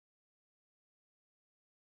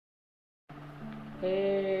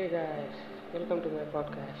Hey guys, welcome to my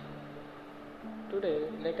podcast. Today,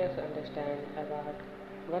 let us understand about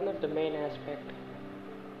one of the main aspects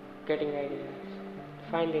getting ideas,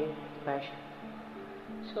 finding passion.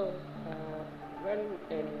 So, when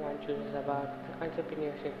anyone chooses about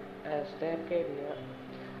entrepreneurship as their career,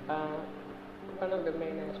 uh, one of the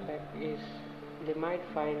main aspects is they might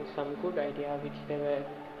find some good idea which they will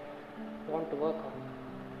want to work on.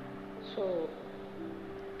 So,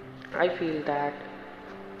 I feel that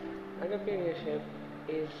entrepreneurship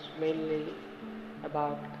is mainly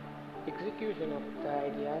about execution of the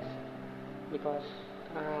ideas because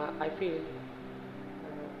I feel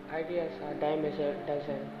ideas are dime a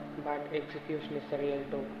dozen, but execution is the real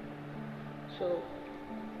dough. So,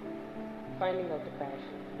 finding out the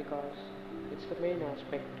passion because it's the main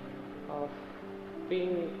aspect of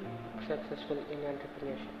being successful in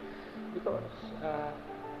entrepreneurship because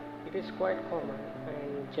it is quite common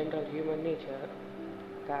and general human nature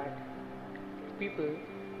that people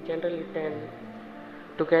generally tend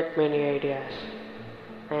to get many ideas,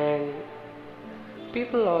 and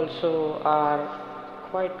people also are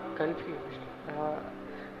quite confused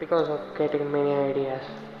because of getting many ideas.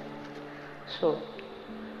 So,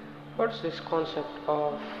 what's this concept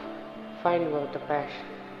of finding out the passion?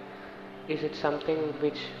 Is it something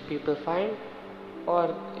which people find,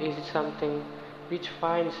 or is it something which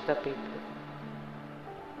finds the people?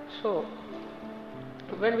 So,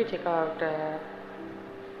 when we check out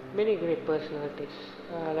many great personalities,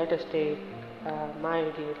 let us take my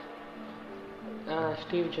ideal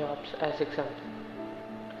Steve Jobs as example.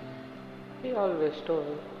 He always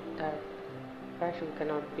told that passion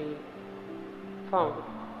cannot be found,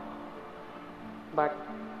 but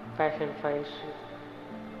passion finds you.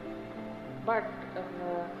 But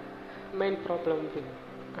main problem with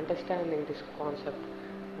understanding this concept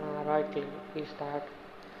rightly is that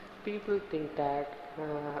people think that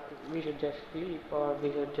we should just sleep or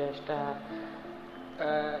we should just uh,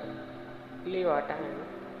 leave our time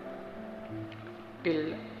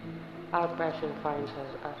till our passion finds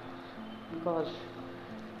us because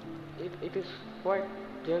it is quite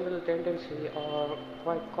general tendency or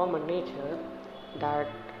quite common nature that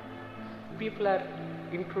people are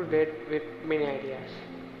included with many ideas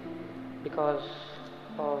because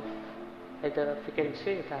of either we can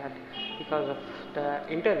say that because of the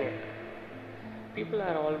internet people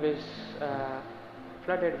are always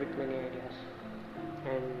flooded with many ideas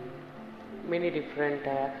and many different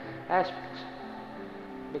aspects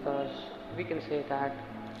because we can say that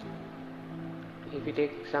if we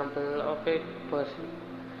take example of a person,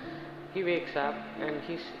 he wakes up and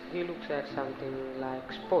he looks at something like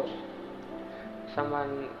sports.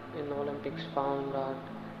 Someone in Olympics found out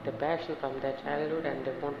the passion from their childhood and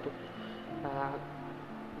uh,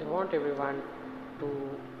 they want everyone to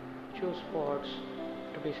choose sports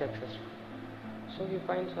to be successful. So he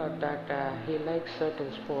finds out that he likes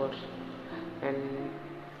certain sports and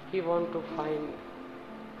he wants to find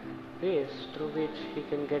ways through which he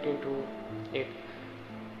can get into it.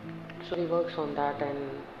 So he works on that and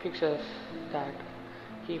fixes that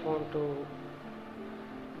he wants to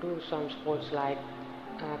do some sports like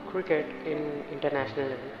cricket in international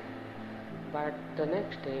level. But the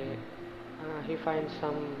next day, he finds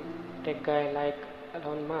some tech guy like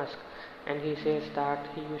Elon Musk, and he says that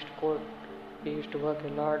he used to code, he used to work a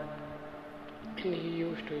lot, and he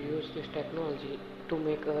used to use this technology to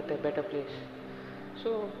make Earth a better place.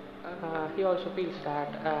 So he also feels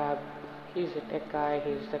that he's a tech guy,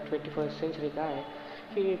 he's the 21st century guy.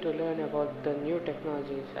 He need to learn about the new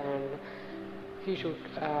technologies and he should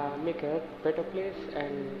make a better place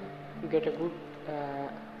and get a good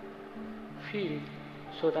field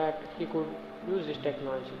so that he could use this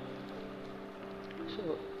technology.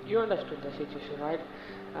 So you understood the situation, right?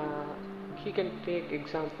 Uh, he can take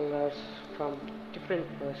examples from different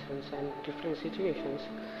persons and different situations,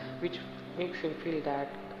 which makes him feel that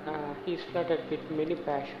he is flooded with many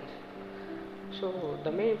passions. So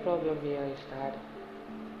the main problem here is that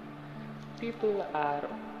people are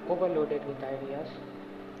overloaded with ideas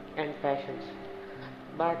and passions,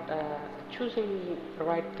 but choosing the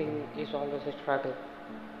right thing is always a struggle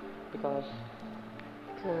because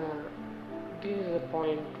uh, this is a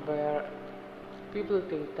point where people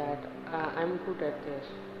think that I'm good at this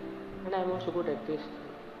and I'm also good at this.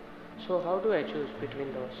 So how do I choose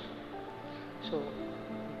between those? So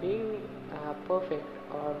being perfect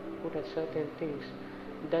or good at certain things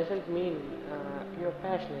doesn't mean you're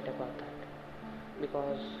passionate about that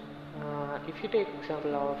because if you take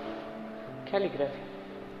example of calligraphy,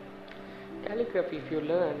 calligraphy if you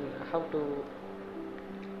learn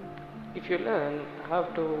how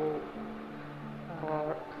to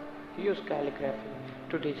uh, use calligraphy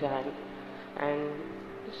to design, and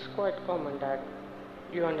it's quite common that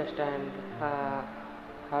you understand uh,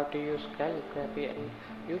 how to use calligraphy and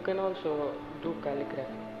you can also do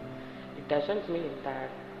calligraphy. It doesn't mean that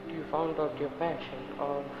you found out your passion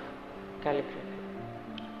of calligraphy,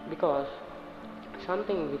 because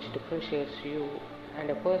something which differentiates you and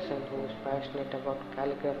a person who is passionate about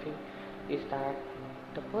calligraphy is that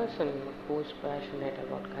the person who is passionate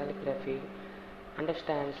about calligraphy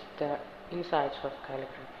understands the insights of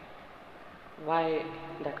calligraphy, why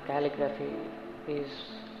that calligraphy is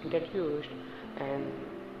introduced, and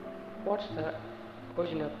what's the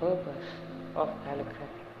original purpose of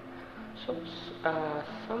calligraphy. So,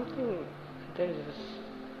 something there is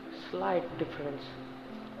a slight difference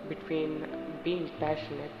between being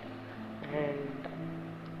passionate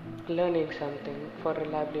and learning something for a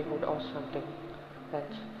livelihood or something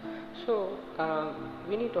else. So,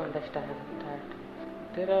 we need to understand that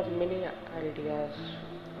there are many ideas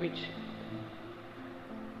which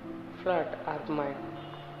flood our mind,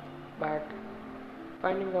 but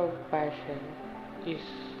finding out passion is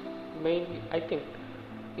mainly, I think,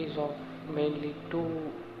 is of mainly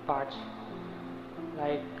two parts.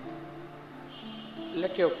 Like,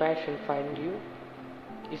 let your passion find you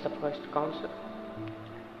is the first concept,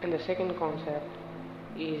 and the second concept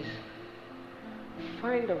is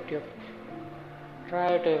find out your passion.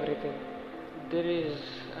 Try out everything. There is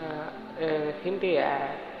a Hindi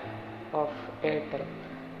ad of Airtel,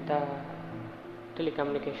 the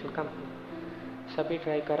telecommunication company. सभी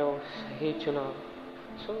try करो सही चुनाव.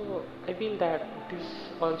 So I feel that this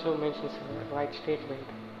also mentions a right statement.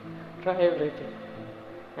 Try everything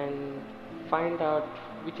and find out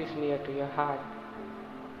which is near to your heart.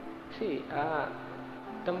 See,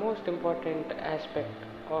 the most important aspect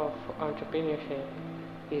of entrepreneurship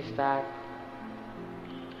is that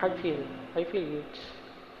I feel it's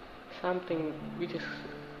something which is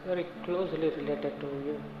very closely related to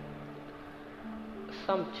you.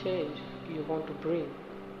 Some change you want to bring,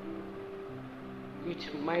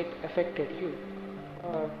 which might affected you,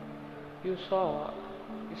 or you saw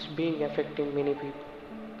it's being affecting many people.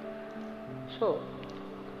 So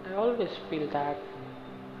I always feel that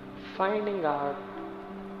finding out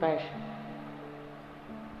passion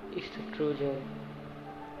is the true journey,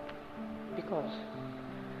 because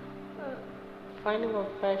uh, finding out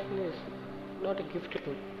passion is not a gifted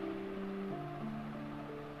thing.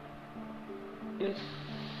 It's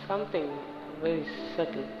something very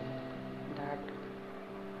subtle, that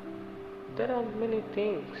there are many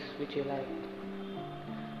things which you like.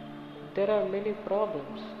 There are many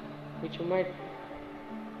problems which you might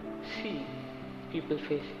see people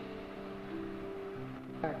facing.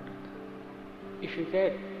 But if you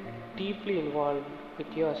get deeply involved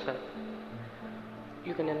with yourself,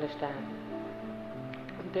 you can understand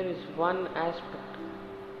there is one aspect,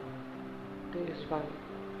 there is one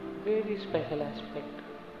very special aspect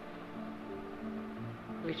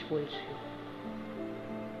which pulls you.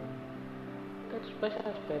 That special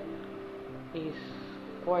aspect is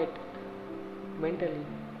quite mentally,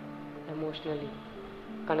 emotionally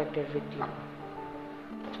connected with you.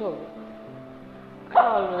 So I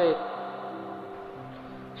always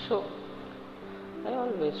so I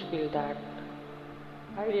always feel that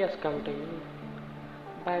ideas come to you,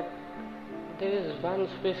 but there is one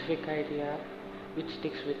specific idea which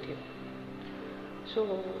sticks with you.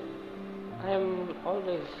 So I am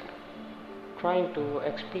always trying to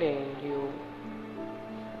explain you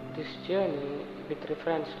this journey with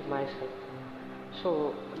reference to myself.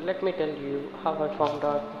 So let me tell you how I found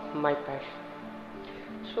out my passion.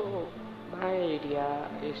 So my idea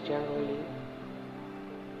is generally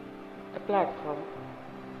a platform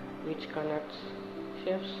which connects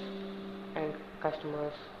chefs and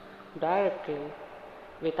customers directly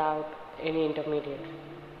without any intermediary.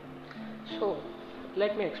 So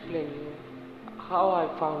let me explain you how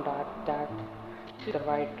I found out that this is the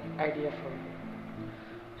right idea for me.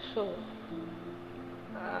 So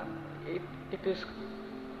uh, it is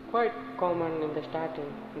quite common in the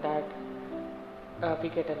starting that we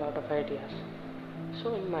get a lot of ideas.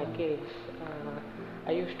 So in my case,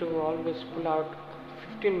 I used to always pull out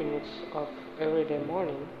 15 minutes of everyday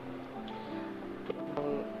morning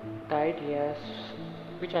on the ideas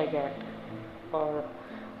which I get, or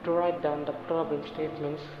to write down the problem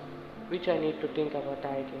statements which I need to think about the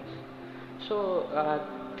ideas. So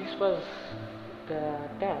this was the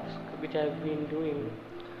task which I've been doing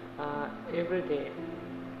every day.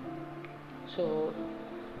 So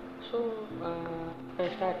when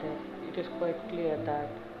I started, it is quite clear that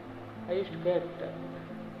I used to get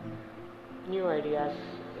new ideas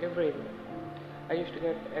every day. I used to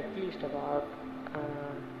get at least about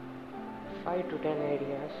 5 to 10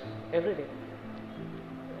 ideas every day.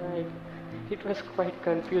 Right. It was quite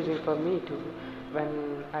confusing for me too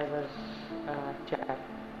when I was a child,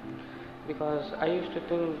 because I used to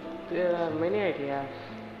think there are many ideas,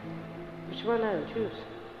 which one I'll choose.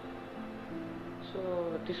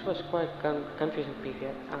 So this was quite confusing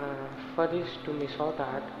period. For this to be sorted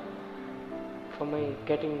out, for my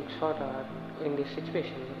getting sorted out in this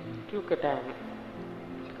situation, it took a time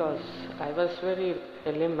because I was very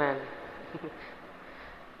a lame man.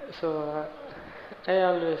 So I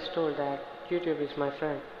always told that YouTube is my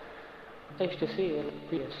friend. I used to see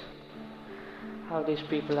videos how these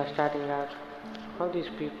people are starting out, how these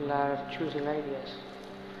people are choosing ideas.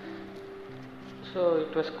 So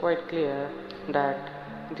it was quite clear that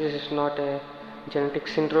this is not a genetic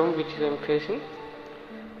syndrome which I am facing,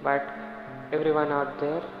 but everyone out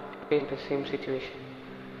there facing the same situation.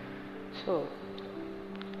 So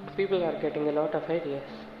people are getting a lot of ideas.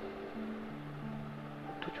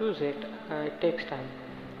 To choose it takes time,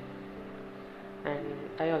 and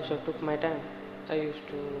I also took my time. I used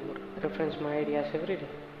to reference my ideas every day.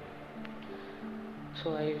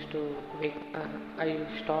 So I used to I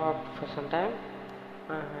stopped for some time.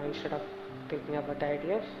 Instead of thinking about the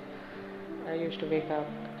ideas, I used to wake up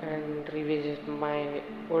and revisit my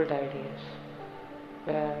old ideas,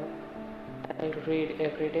 where I used to read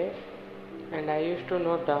every day, and I used to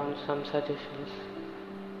note down some suggestions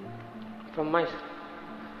from myself.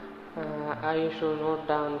 I used to note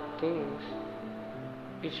down things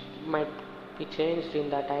which might be changed in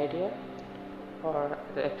that idea, or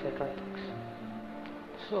etc. things.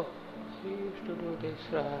 So we used to do this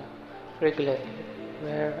regularly,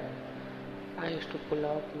 where I used to pull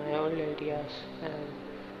out my old ideas and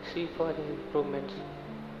see further improvements.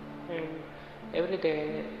 And every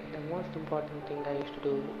day, the most important thing I used to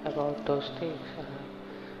do about those things,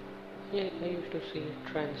 I used to see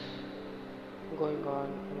trends going on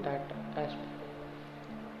in that aspect,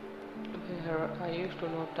 where I used to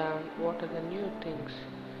note down what are the new things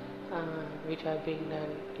which are being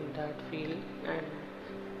done in that field, and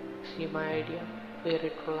see my idea where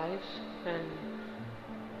it lies and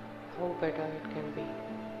how better it can be.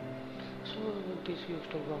 So this used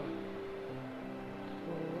to go on.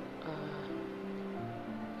 So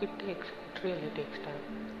it really takes time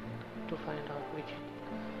to find out which.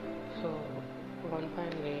 So one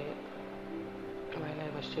fine day, while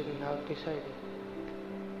I was checking out this idea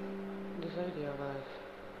was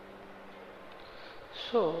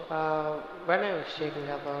when I was checking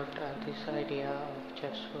about this idea of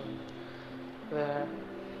chess food, where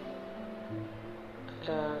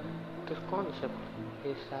the concept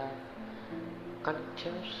is that connect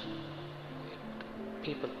chess with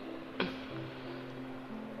people.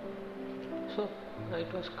 So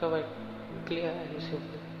it was quite clear and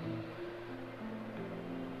simple.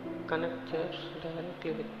 Connect chess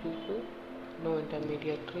directly with people, no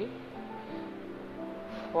intermediary.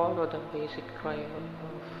 Follow the basic trial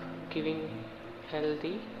of giving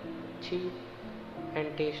healthy, cheap,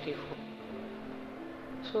 and tasty food.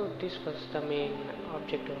 So this was the main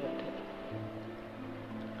objective of it.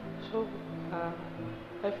 So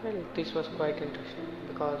I felt this was quite interesting,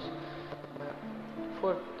 because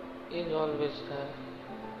food is always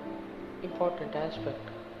the important aspect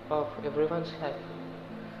of everyone's life.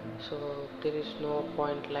 So there is no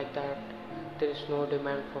point like that. There is no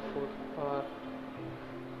demand for food, or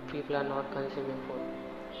people are not consuming food.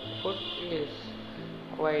 Food is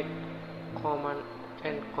quite common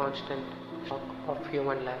and constant of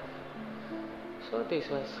human life. So this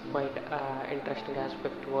was quite interesting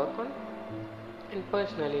aspect to work on. And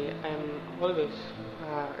personally, I am always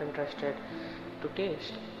interested to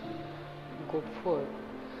taste good food,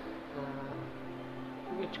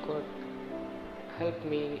 which could help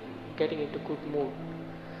me getting into good mood.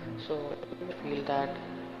 So I feel that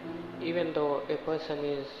even though a person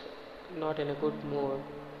is not in a good mood,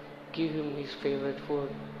 give him his favorite food,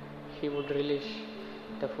 he would relish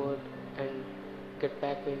the food and get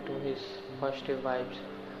back into his positive vibes.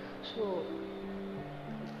 So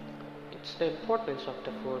it's the importance of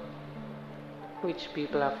the food which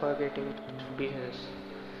people are forgetting to business.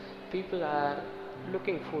 People are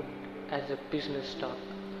looking food as a business stock,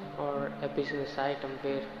 or a business item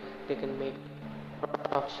where they can make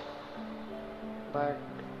profits. But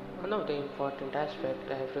one of the important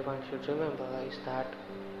aspects everyone should remember is that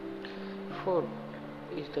food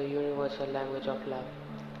is the universal language of love.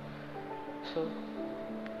 So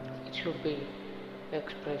it should be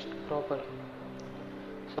expressed properly.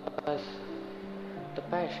 So as the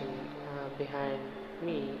passion behind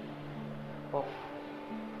me of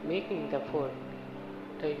making the food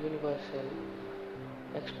the universal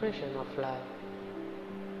expression of love.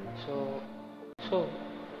 So, so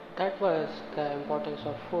that was the importance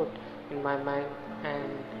of food in my mind,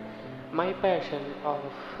 and my passion of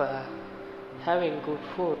having good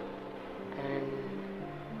food and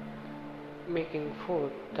making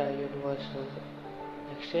food the universal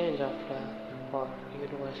exchange of love or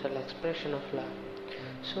universal expression of love.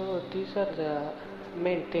 So these are the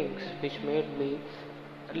main things which made me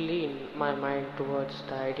lean my mind towards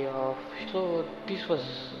the idea of. So this was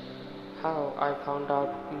how I found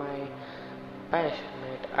out my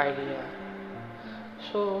passionate idea.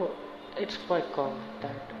 So it's quite common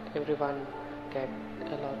that everyone get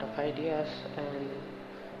a lot of ideas and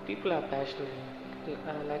people are passionate.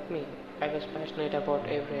 Like me, I was passionate about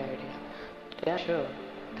every idea. Yeah, sure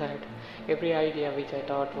that every idea which I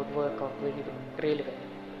thought would work out really well.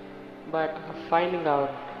 But finding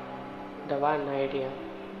out the one idea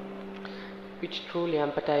which truly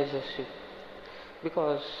empathizes you,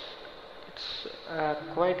 because it's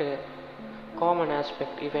quite a common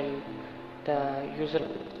aspect even the user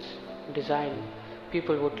design,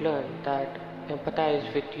 people would learn that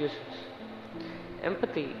empathize with users.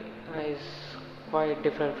 Empathy is quite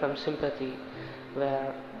different from sympathy,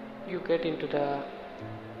 where you get into the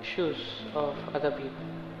shoes of other people,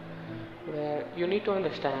 where you need to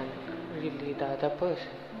understand really the other person.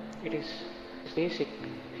 It is basic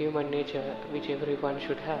human nature which everyone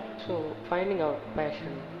should have. So finding out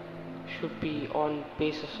passion should be on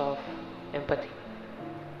basis of empathy,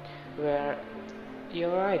 where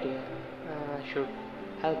your idea should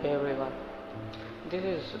help everyone. This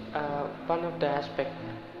is one of the aspects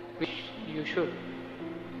which you should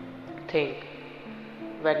think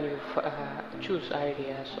when you choose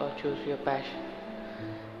ideas or choose your passion.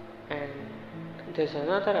 And there's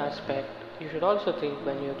another aspect you should also think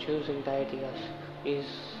when you're choosing the ideas is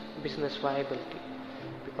business viability,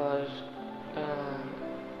 because uh,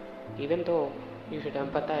 even though you should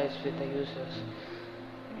empathize with the users,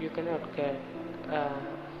 you cannot get uh,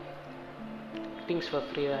 things for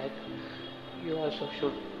free, right? You also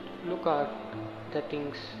should look at the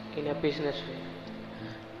things in a business way.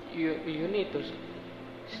 You need to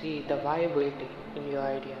see the viability in your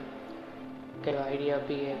idea. Can your idea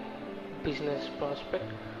be a business prospect,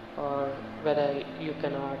 or whether you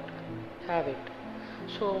cannot have it?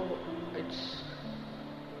 So it's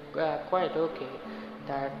quite okay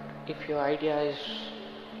that if your idea is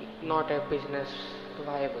not a business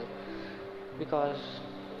viable, because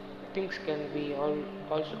things can be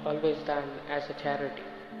also always done as a charity.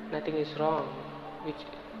 Nothing is wrong, which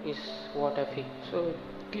is what I feel. So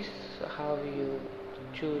this is how you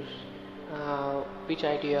choose which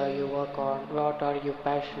idea you work on, what are you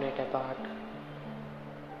passionate about,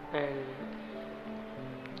 and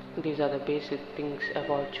these are the basic things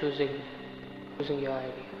about choosing your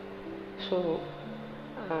idea. So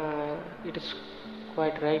it is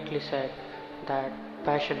quite rightly said that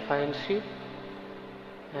passion finds you,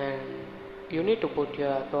 and you need to put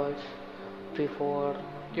your efforts before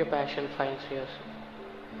your passion finds you.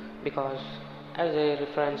 Because as I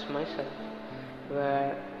reference myself,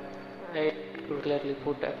 where I regularly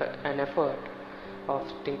put an effort of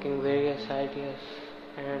thinking various ideas,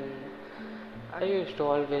 and I used to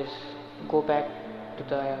always go back to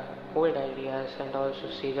the old ideas and also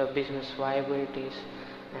see the business viabilities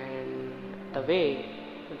and the way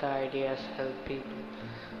the ideas help people.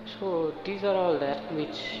 So these are all that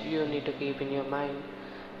which you need to keep in your mind,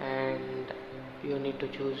 and you need to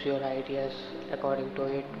choose your ideas according to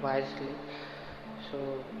it wisely.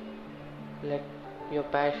 So let your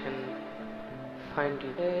passion find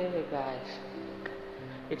you. Hey guys,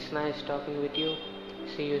 it's nice talking with you.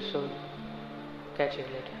 See you soon. Catch you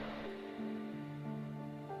later.